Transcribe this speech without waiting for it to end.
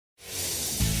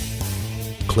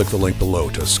click the link below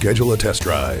to schedule a test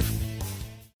drive.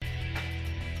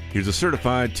 Here's a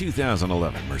certified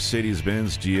 2011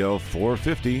 Mercedes-Benz GL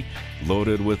 450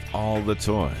 loaded with all the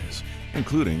toys,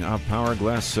 including a power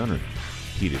glass sunroof,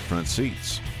 heated front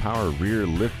seats, power rear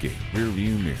liftgate, rear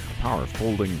view mirror, power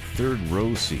folding third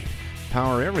row seat,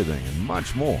 power everything, and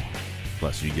much more.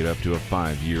 Plus, you get up to a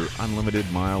 5-year unlimited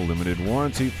mile limited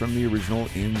warranty from the original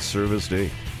in-service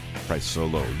date. Price so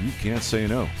low, you can't say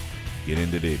no. Get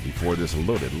in today before this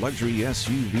loaded luxury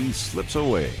SUV slips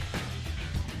away.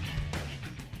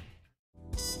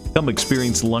 Come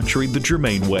experience luxury the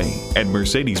Germain way at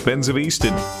Mercedes-Benz of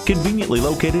Easton, conveniently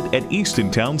located at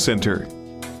Easton Town Center.